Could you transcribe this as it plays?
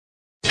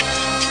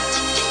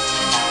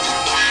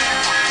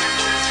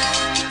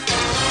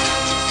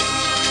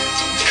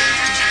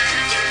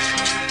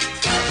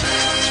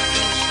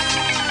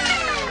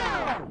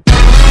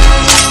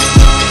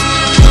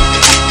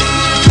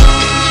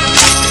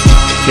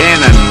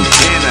Cannon.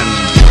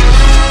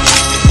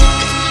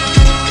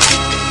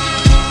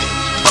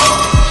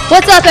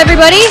 What's up,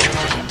 everybody?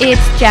 It's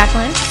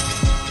Jaclyn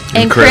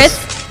and Chris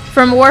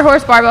from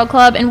Warhorse Barbell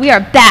Club, and we are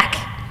back.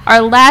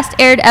 Our last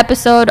aired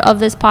episode of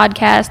this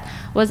podcast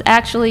was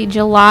actually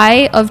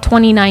July of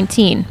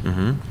 2019.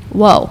 Mm-hmm.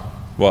 Whoa.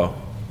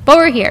 But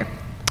we're here.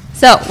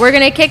 So we're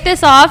going to kick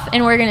this off,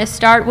 and we're going to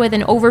start with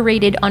an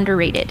overrated,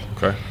 underrated.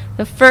 Okay.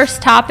 The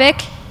first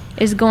topic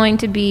is going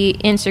to be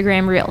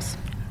Instagram Reels.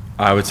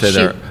 I would say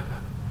they're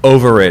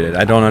overrated.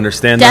 I don't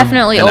understand them.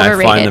 Definitely and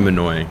overrated. I find them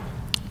annoying.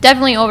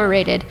 Definitely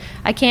overrated.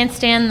 I can't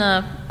stand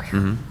the...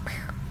 Mm-hmm.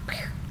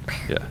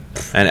 Yeah.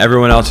 And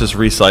everyone else is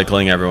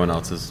recycling everyone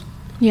else's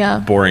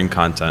boring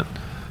content.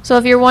 So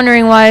if you're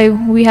wondering why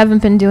we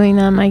haven't been doing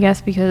them, I guess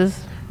because...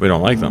 we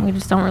don't like them. We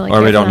just don't really Or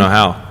care we don't for know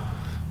them. how.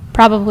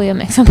 Probably a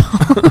mix of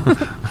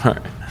both. All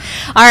right.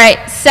 All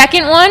right.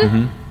 Second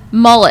one,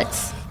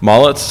 mullets.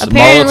 Mullets?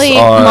 Apparently,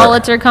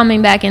 mullets are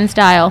coming back in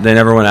style. They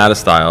never went out of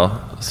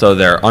style, so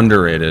they're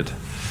underrated.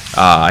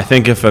 I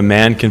think if a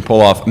man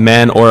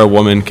or a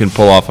woman can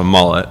pull off a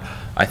mullet,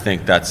 I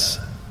think there's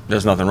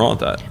nothing wrong with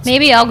that.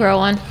 Maybe I'll grow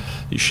one.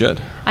 You should.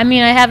 I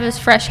mean, I have this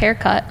fresh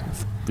haircut.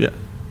 Yeah.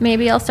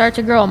 Maybe I'll start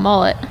to grow a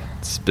mullet.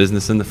 It's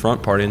business in the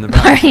front, party in the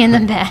back. Party in the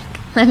back.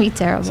 That'd be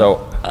terrible.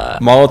 So,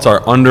 mullets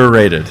are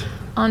underrated.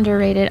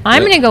 Underrated.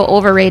 I'm going to go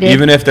overrated.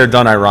 Even if they're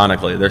done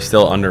ironically, they're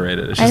still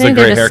underrated. It's just I think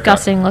a great they're haircut.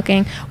 disgusting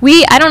looking.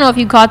 I don't know if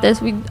you caught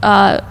this. We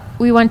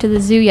went to the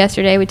zoo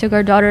yesterday. We took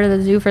our daughter to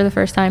the zoo for the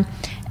first time.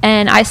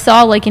 And I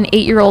saw like an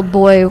 8-year-old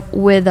boy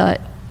with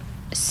a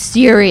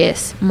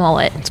serious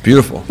mullet. It's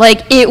beautiful.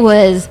 Like it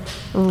was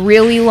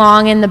really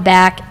long in the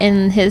back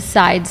and his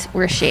sides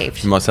were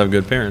shaved. You must have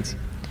good parents.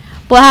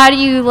 Well, how do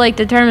you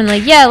determine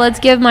let's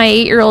give my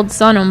 8-year-old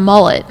son a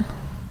mullet?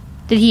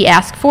 Did he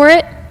ask for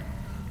it?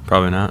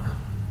 Probably not.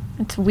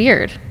 It's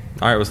weird.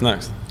 All right, what's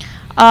next?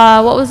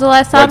 What was the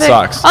last topic? White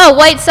socks. Oh,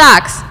 white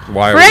socks.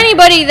 Why? For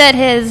anybody that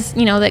has,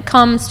 that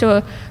comes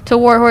to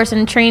Warhorse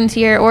and trains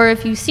here, or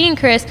if you've seen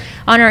Chris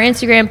on our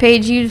Instagram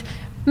page, you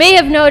may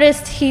have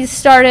noticed he's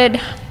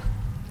started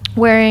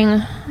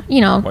wearing,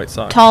 white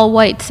socks. Tall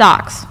white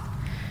socks.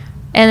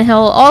 And he'll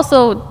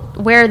also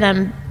wear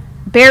them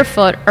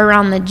barefoot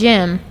around the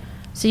gym,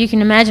 so you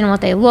can imagine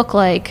what they look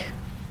like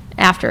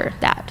after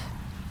that.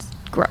 It's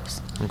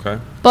gross. Okay.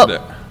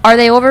 But are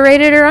they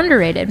overrated or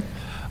underrated?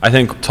 I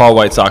think tall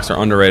white socks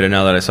are underrated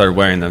now that I started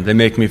wearing them. They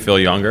make me feel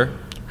younger.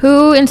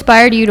 Who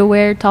inspired you to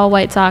wear tall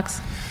white socks?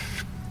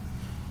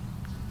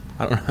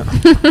 I don't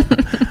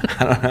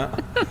know.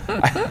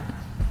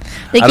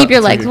 They keep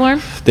your legs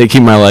warm? They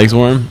keep my legs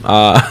warm.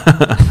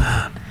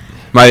 My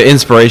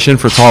inspiration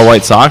for tall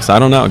white socks, I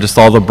don't know. Just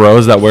all the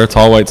bros that wear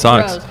tall white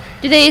socks. Bros.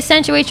 Do they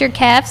accentuate your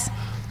calves?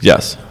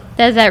 Yes.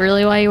 Is that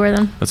really why you wear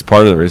them? That's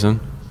part of the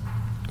reason.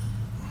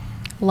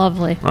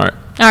 Lovely. All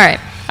right.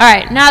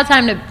 Now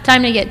time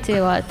to get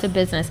to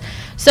business.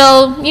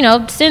 So,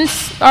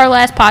 since our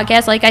last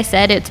podcast, like I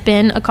said, it's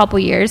been a couple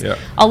years. Yeah.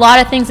 A lot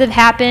of things have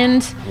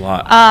happened. A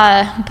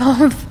lot.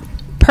 Both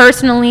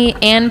personally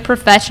and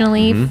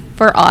professionally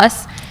for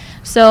us.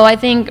 So I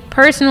think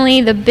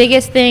personally the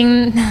biggest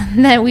thing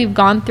that we've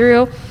gone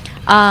through,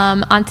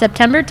 on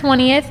September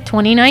 20th,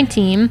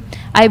 2019,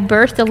 I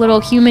birthed a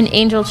little human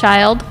angel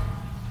child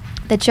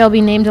that shall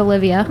be named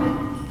Olivia.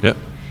 Yep.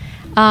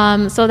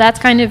 So that's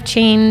kind of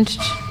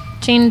changed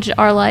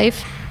our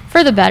life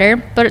for the better,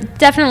 but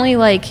definitely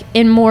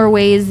in more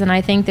ways than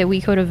I think that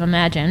we could have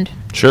imagined.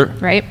 Sure.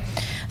 Right?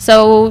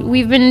 So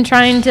we've been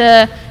trying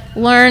to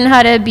learn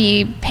how to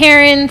be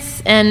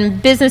parents and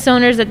business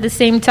owners at the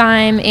same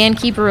time and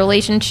keep a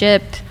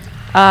relationship.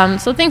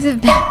 So things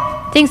have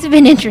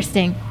been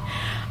interesting.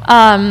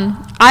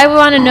 I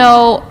want to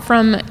know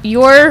from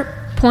your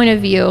point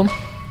of view,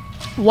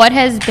 what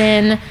has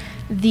been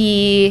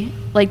the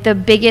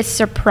biggest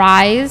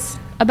surprise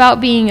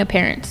about being a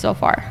parent so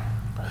far?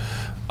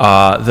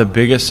 The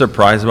biggest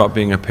surprise about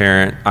being a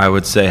parent, I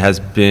would say, has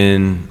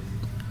been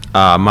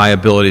my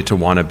ability to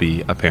want to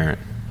be a parent.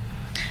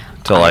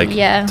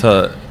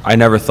 I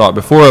never thought,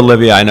 before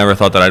Olivia, I never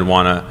thought that I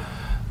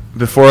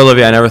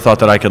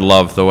could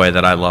love the way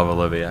that I love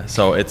Olivia.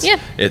 So it's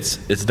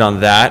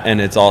done that,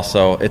 and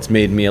it's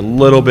made me a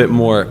little bit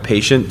more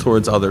patient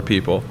towards other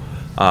people.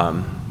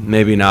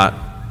 Maybe not,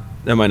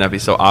 that might not be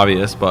so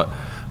obvious, but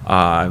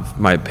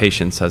my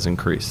patience has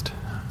increased.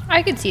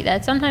 I could see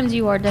that. Sometimes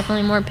you are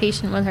definitely more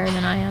patient with her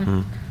than I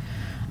am.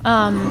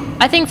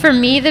 I think for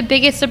me, the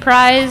biggest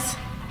surprise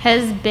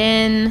has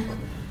been,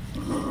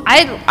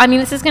 I mean,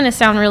 this is going to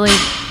sound really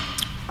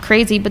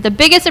crazy, but the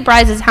biggest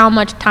surprise is how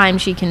much time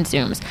she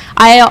consumes.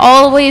 I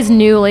always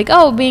knew,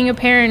 being a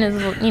parent is,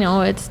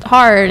 it's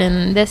hard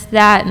and this,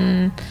 that,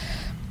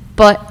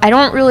 but I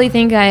don't really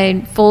think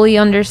I fully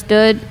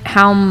understood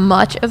how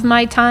much of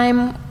my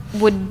time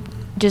would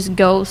just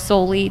go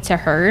solely to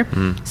her.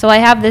 So I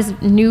have this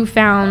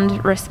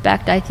newfound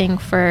respect, I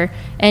think, for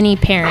any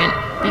parent,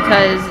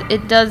 because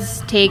it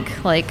does take,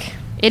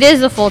 it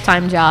is a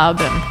full-time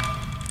job, and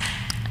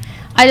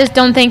I just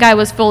don't think I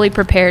was fully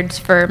prepared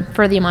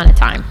for the amount of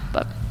time.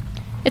 But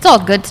it's all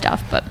good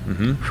stuff, but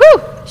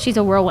whew, she's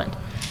a whirlwind.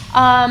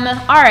 All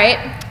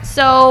right,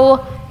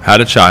 so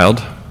had a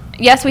child.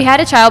 Yes, we had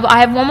a child, but I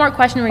have one more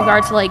question in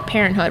regards to like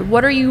parenthood.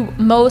 What are you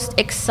most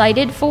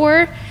excited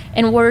for,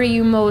 and what are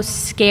you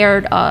most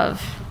scared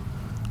of?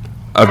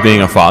 Of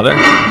being a father?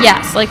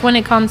 Yes, like when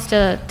it comes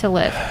to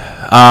Liv.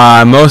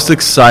 Most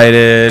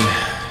excited.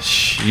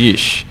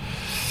 Sheesh.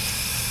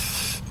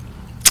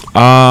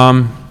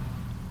 I'm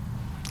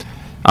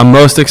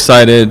most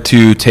excited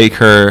to take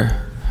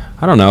her.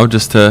 I don't know,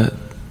 just to,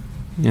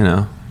 I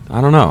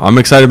don't know. I'm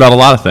excited about a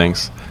lot of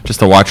things. Just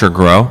to watch her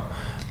grow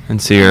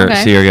and see her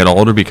get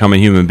older, become a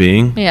human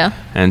being. Yeah.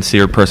 And see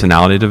her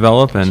personality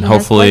develop, and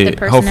hopefully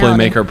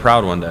make her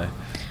proud one day.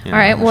 All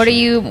right. What are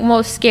you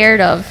most scared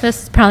of?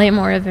 This is probably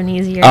more of an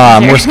easier.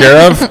 More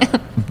scared of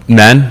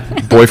men,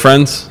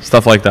 boyfriends,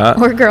 stuff like that,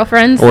 or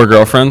girlfriends,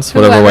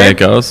 whatever way it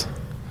goes.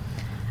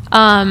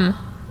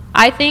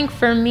 I think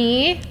for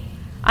me,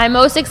 I'm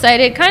most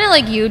excited, kind of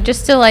like you,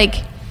 just to like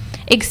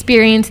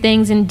experience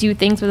things and do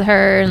things with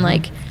her and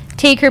like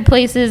take her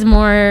places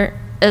more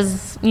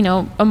as,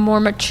 a more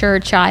mature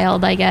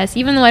child, I guess,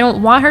 even though I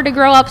don't want her to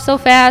grow up so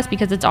fast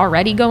because it's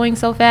already going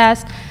so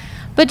fast,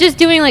 but just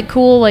doing like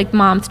cool, like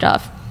mom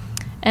stuff.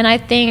 And I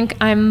think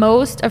I'm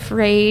most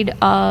afraid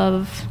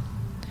of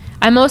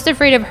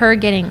her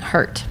getting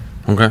hurt.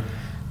 Okay.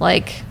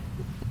 Like,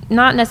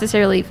 not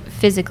necessarily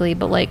physically,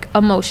 but like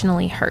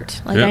emotionally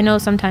hurt. Like, I know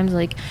sometimes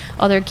like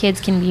other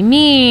kids can be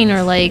mean,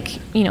 or like,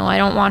 I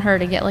don't want her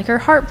to get like her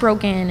heart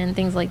broken and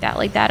things like that.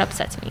 Like, that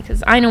upsets me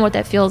because I know what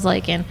that feels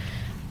like, and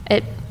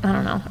I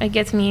don't know, it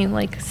gets me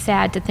like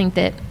sad to think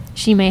that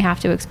she may have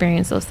to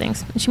experience those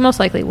things. She most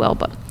likely will,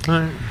 but. All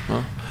right.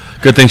 Well,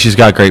 good thing she's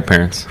got great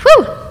parents.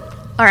 Whew.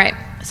 All right.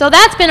 So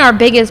that's been our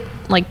biggest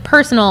like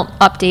personal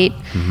update.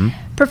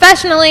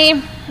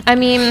 Professionally, I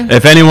mean,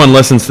 if anyone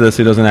listens to this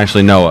who doesn't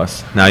actually know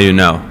us, now you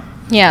know.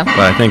 Yeah. But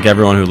I think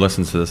everyone who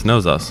listens to this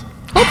knows us.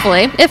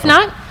 Hopefully. If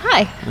not,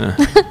 hi.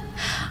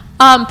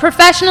 Yeah.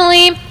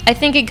 Professionally, I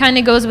think it kind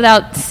of goes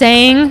without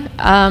saying.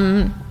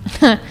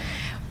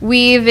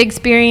 We've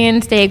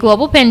experienced a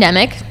global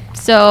pandemic,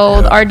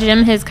 so our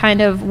gym has kind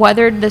of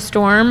weathered the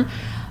storm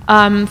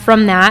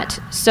from that.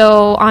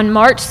 So on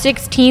March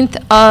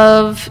 16th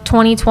of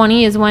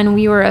 2020 is when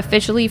we were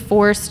officially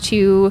forced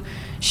to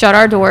shut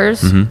our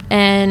doors,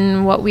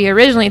 and what we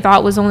originally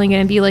thought was only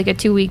going to be like a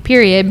 2-week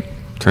period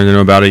turned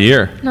into about a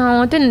year.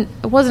 No, it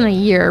wasn't a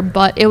year,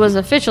 but it was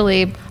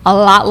officially a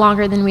lot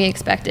longer than we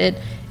expected.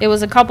 It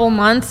was a couple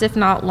months, if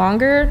not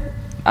longer.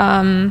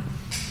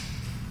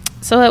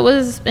 So it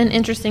was an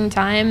interesting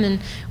time, and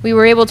we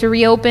were able to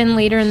reopen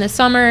later in the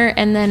summer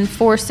and then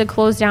forced to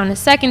close down a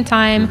second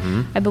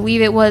time. I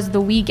believe it was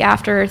the week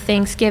after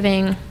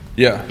Thanksgiving.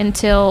 Yeah.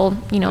 Until,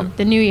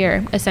 the new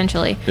year,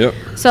 essentially. Yep.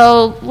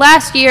 So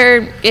last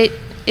year,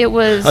 it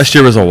was... Last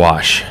year was a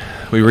wash.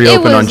 We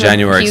reopened on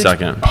January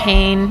 2nd.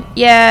 Pain.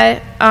 Yeah.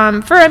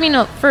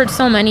 For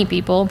so many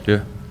people.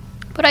 Yeah.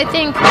 But I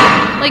think,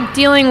 like,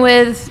 dealing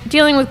with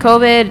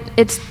COVID,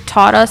 it's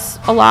taught us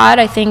a lot.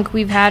 I think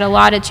we've had a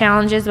lot of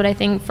challenges, but I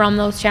think from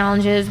those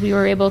challenges, we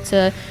were able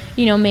to,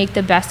 make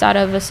the best out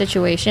of a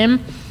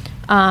situation.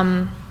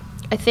 I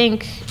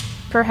think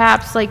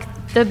perhaps, like,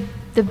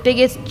 the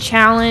biggest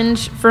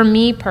challenge for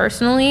me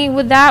personally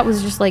with that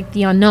was just like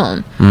the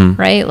unknown,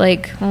 right?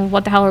 Like, well,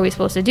 what the hell are we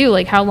supposed to do?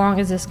 Like, how long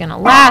is this going to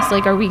last?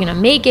 Like, are we going to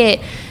make it?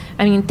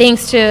 I mean,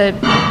 thanks to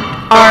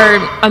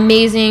our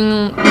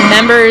amazing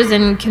members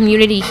and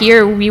community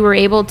here, we were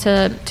able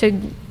to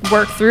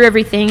work through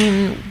everything,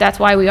 and that's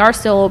why we are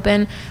still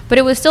open. But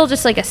it was still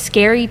just like a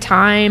scary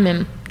time,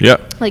 and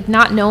like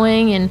not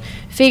knowing and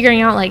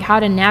figuring out like how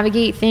to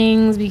navigate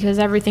things because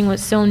everything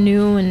was so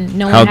new and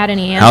no one had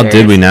any answers. How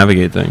did we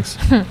navigate things?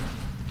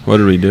 What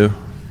did we do?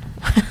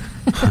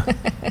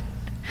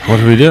 What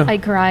did we do? I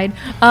cried.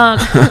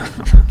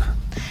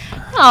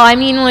 I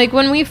mean, like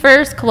when we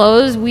first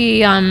closed, we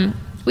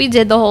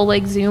did the whole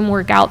like Zoom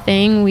workout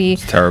thing.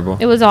 It's terrible.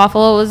 It was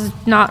awful. It was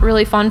not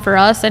really fun for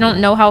us. I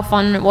don't know how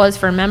fun it was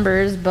for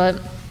members,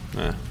 but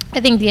I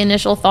think the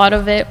initial thought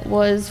of it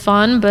was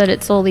fun, but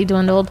it slowly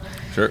dwindled.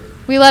 Sure.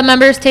 We let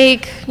members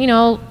take,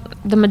 the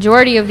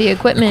majority of the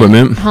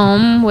equipment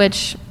home,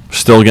 which...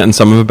 Still getting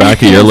some of it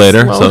back a year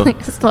later.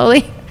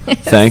 Slowly.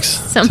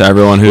 Thanks to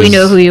everyone who's... We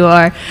know who you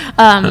are.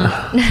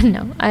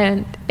 No,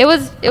 it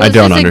was I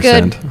don't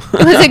understand.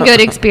 It was a good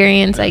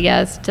experience, I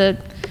guess,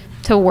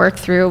 to work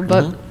through,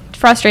 but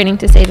frustrating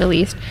to say the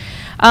least.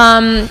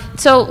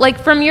 So, like,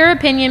 from your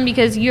opinion,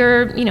 because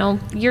you're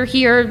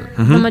here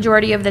the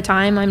majority of the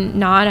time. I'm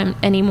not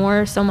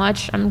anymore so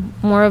much. I'm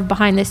more of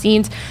behind the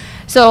scenes.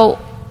 So,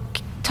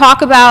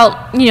 talk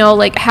about,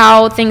 like,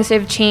 how things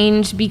have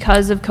changed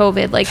because of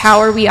COVID. Like, how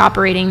are we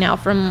operating now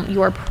from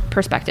your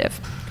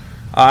perspective?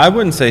 I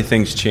wouldn't say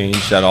things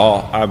changed at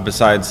all,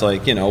 besides,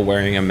 like,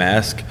 wearing a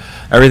mask.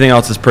 Everything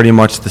else is pretty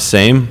much the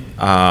same.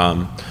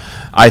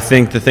 I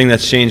think the thing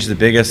that's changed the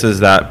biggest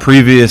is that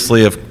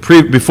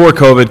before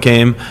COVID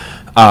came,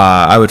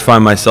 I would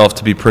find myself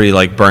to be pretty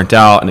like burnt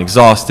out and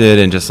exhausted,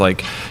 and just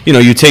like,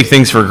 you take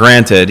things for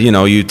granted.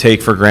 You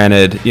take for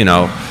granted,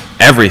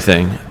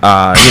 everything,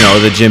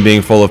 the gym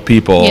being full of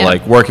people,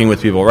 like working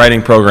with people,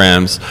 writing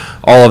programs,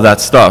 all of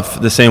that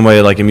stuff. The same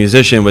way like a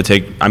musician would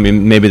take,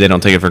 maybe they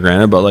don't take it for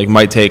granted, but like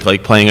might take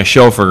like playing a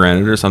show for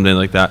granted or something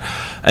like that.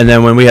 And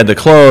then when we had to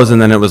close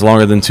and then it was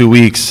longer than 2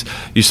 weeks,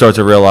 you start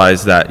to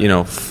realize that,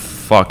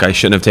 fuck, I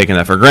shouldn't have taken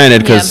that for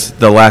granted, because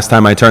the last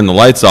time I turned the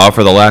lights off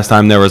or the last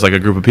time there was like a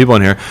group of people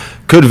in here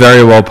could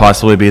very well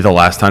possibly be the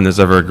last time there's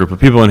ever a group of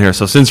people in here.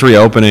 So since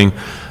reopening,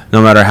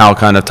 no matter how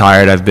kind of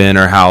tired I've been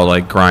or how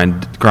like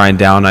grinded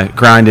down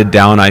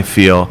I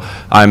feel,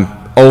 I'm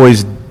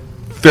always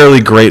fairly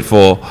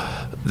grateful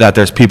that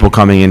there's people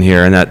coming in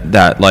here and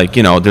that like,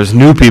 there's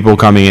new people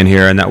coming in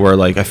here and that we're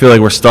like, I feel like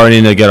we're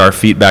starting to get our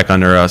feet back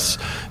under us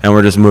and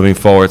we're just moving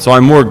forward. So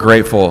I'm more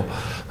grateful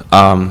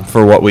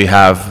for what we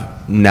have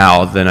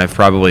now than I've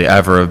probably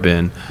ever have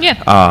been.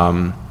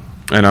 And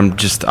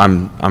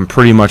I'm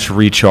pretty much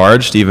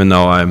recharged, even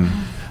though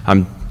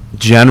I'm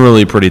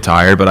generally pretty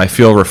tired, but I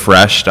feel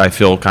refreshed. I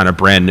feel kind of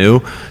brand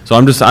new. So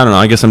I don't know,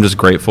 I guess I'm just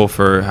grateful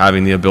for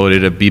having the ability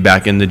to be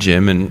back in the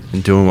gym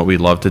and doing what we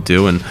love to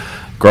do and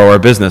grow our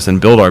business and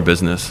build our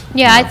business.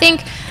 I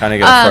think kind of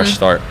get a fresh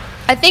start.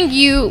 I think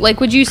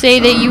would you say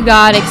that you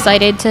got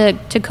excited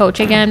to coach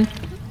again?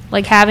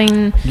 Like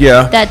having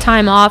that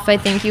time off, I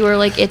think you were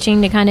like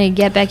itching to kind of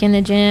get back in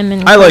the gym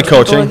and I like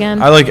coaching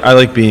again. I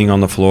like being on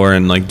the floor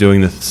and like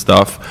doing this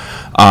stuff.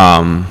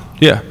 I'm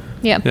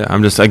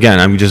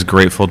just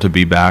grateful to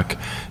be back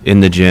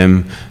in the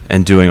gym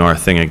and doing our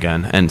thing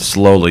again. And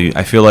slowly,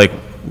 I feel like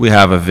we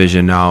have a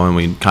vision now and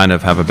we kind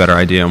of have a better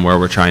idea on where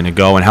we're trying to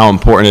go and how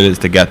important it is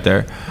to get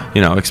there,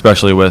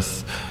 especially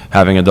with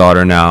having a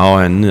daughter now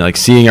and like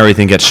seeing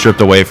everything get stripped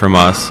away from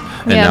us.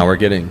 And now we're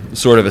getting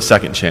sort of a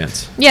second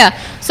chance. Yeah.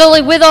 So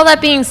like with all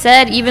that being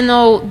said, even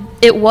though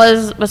it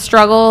was a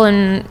struggle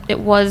and it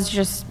was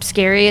just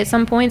scary at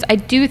some points, I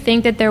do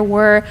think that there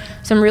were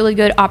some really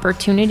good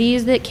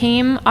opportunities that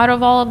came out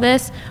of all of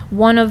this.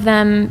 One of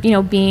them,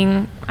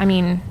 being,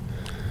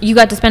 you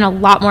got to spend a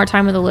lot more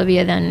time with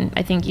Olivia than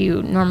I think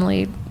you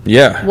normally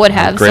would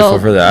have. I'm grateful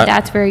for that.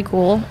 That's very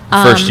cool.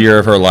 First year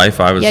of her life,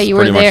 I was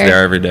pretty much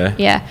there every day.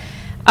 Yeah.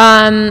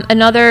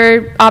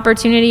 Another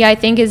opportunity, I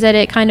think, is that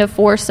it kind of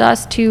forced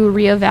us to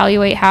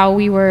reevaluate how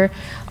we were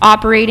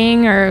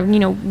operating or,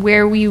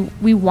 where we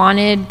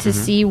wanted to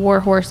see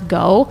Warhorse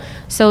go.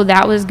 So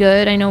that was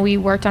good. I know we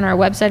worked on our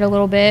website a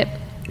little bit.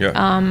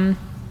 Yeah.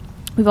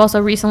 We've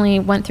also recently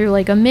went through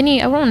like a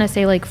mini, I don't want to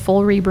say like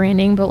full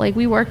rebranding, but like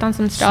we worked on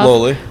some stuff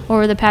slowly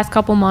over the past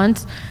couple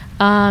months.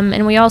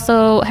 And we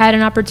also had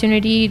an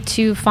opportunity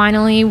to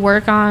finally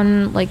work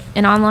on like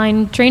an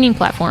online training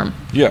platform.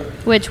 Yeah.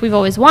 Which we've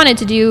always wanted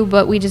to do,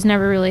 but we just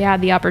never really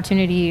had the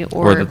opportunity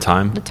or the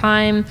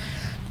time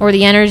or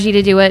the energy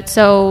to do it.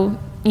 So,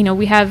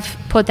 we have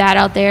put that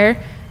out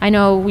there. I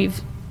know we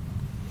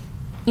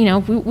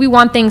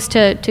want things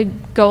to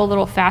go a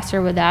little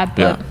faster with that,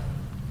 but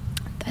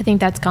I think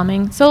that's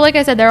coming. So like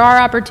I said, there are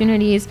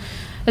opportunities.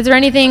 Is there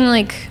anything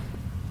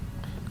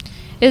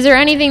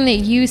that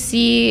you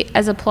see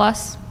as a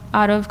plus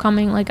out of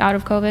coming out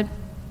of COVID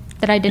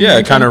that I didn't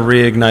mention? It kind of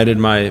reignited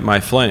my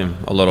flame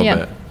a little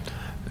bit.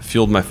 It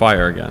fueled my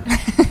fire again.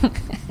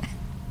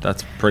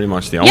 That's pretty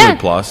much the only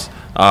plus.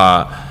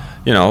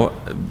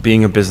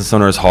 Being a business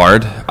owner is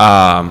hard.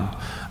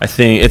 I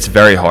think it's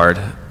very hard,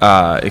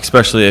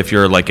 especially if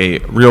you're like a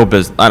real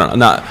business.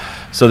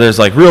 So there's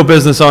like real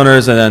business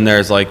owners, and then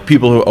there's like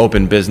people who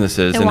open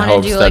businesses in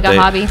hopes that they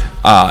hobby.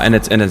 And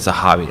it's a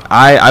hobby.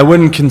 I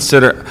would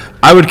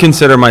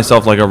consider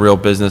myself like a real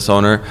business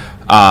owner.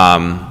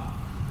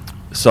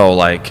 So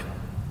like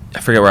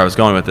I forget where I was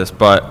going with this,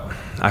 but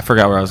I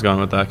forgot where I was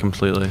going with that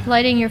completely.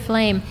 Lighting your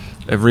flame.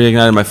 It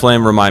reignited my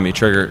flame. Remind me,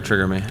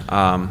 trigger me.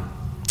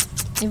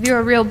 If you're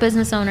a real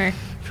business owner.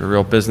 A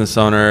real business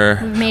owner.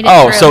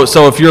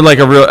 So if you're like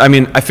a real,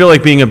 I feel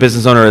like being a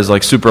business owner is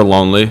like super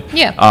lonely.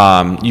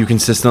 Yeah. You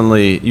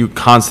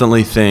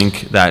constantly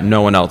think that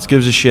no one else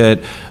gives a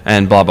shit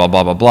and blah blah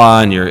blah blah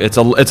blah, and it's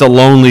a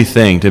lonely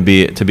thing to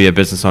be a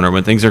business owner.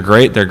 When things are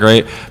great, they're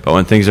great, but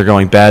when things are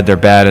going bad, they're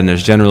bad, and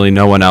there's generally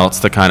no one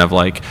else to kind of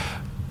like,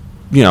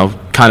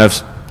 kind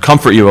of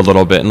comfort you a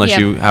little bit unless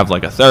you have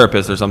like a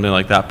therapist or something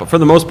like that. But for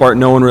the most part,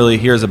 no one really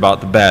hears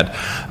about the bad.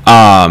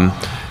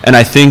 And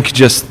I think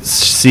just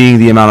seeing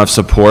the amount of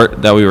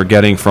support that we were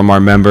getting from our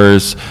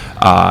members,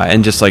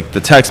 and just like the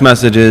text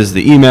messages,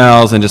 the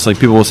emails, and just like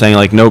people saying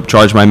like, nope,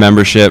 charge my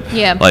membership.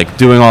 Yeah. Like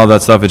doing all of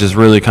that stuff, it just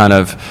really kind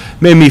of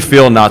made me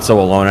feel not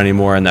so alone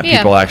anymore, and that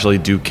people actually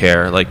do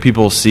care. Like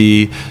people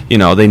see,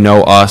 they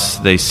know us,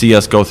 they see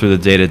us go through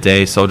the day to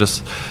day. So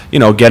just,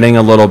 getting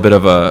a little bit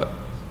of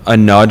a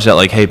nudge that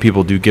like, hey,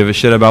 people do give a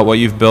shit about what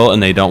you've built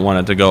and they don't want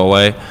it to go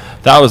away.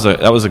 That was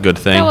a good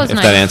thing. That was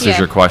nice. That answers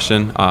your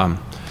question.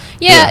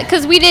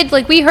 Because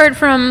we heard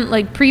from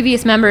like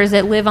previous members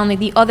that live on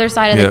the other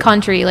side of the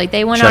country. Like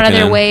they went out of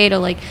their way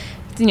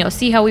to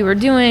see how we were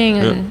doing,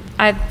 and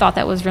I thought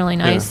that was really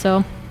nice.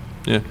 So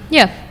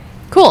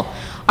cool. All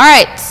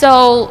right,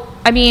 so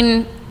I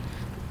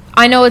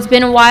know it's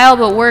been a while,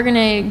 but we're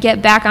gonna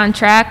get back on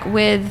track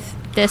with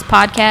this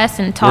podcast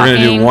and talking. We're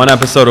gonna do one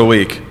episode a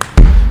week.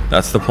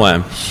 That's the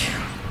plan.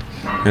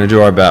 We're going to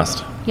do our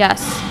best.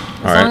 Yes.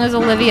 As long as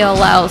Olivia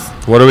allows.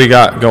 What do we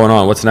got going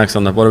on? What's next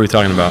what are we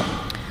talking about?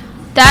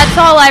 That's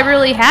all I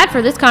really had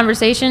for this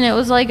conversation. It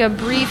was like a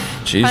brief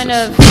kind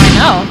of,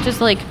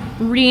 just like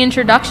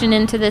reintroduction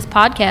into this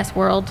podcast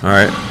world. All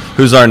right.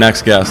 Who's our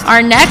next guest?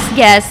 Our next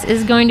guest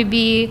is going to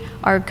be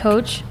our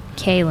coach,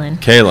 Jaclyn.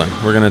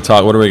 We're going to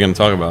talk. What are we going to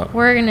talk about?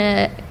 We're going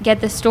to get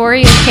the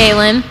story of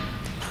Jaclyn,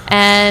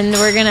 and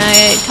we're going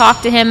to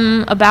talk to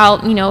him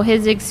about,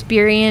 his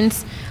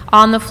experience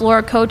on the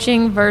floor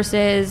coaching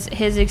versus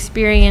his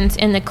experience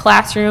in the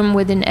classroom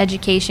within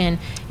education,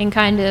 and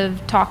kind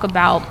of talk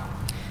about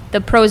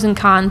the pros and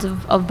cons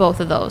of both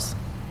of those,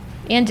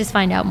 and just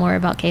find out more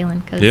about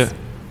Jaclyn, because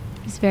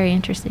he's very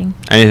interesting.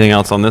 Anything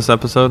else on this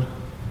episode?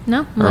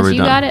 No, unless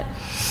you got it.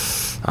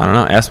 I don't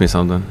know. Ask me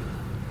something.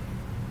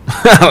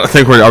 I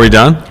think are we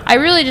done? I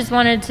really just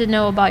wanted to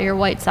know about your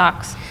White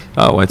Sox.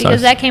 Oh, White Sox.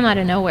 Because that came out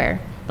of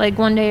nowhere. Like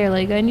one day you're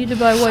like, I need to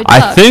buy White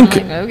Sox. I think,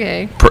 I'm like,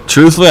 okay.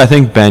 Truthfully, I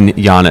think Ben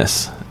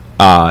Giannis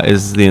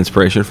is the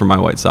inspiration for my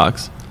White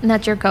Sox. And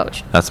that's your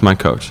coach? That's my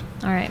coach.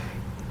 All right.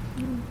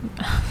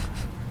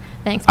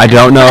 Thanks, Ben. I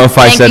don't know if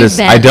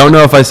I don't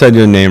know if I said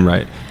your name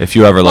right. If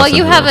you ever listen to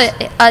this. Well, you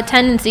have a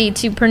tendency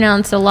to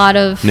pronounce a lot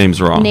of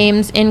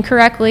names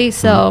incorrectly,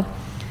 so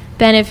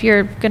Ben, if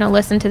you're going to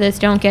listen to this,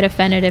 don't get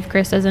offended if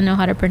Chris doesn't know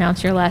how to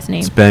pronounce your last name.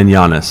 It's Ben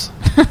Giannis.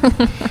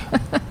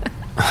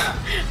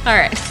 All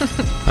right.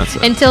 That's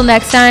it. Until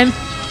next time.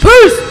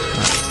 Peace!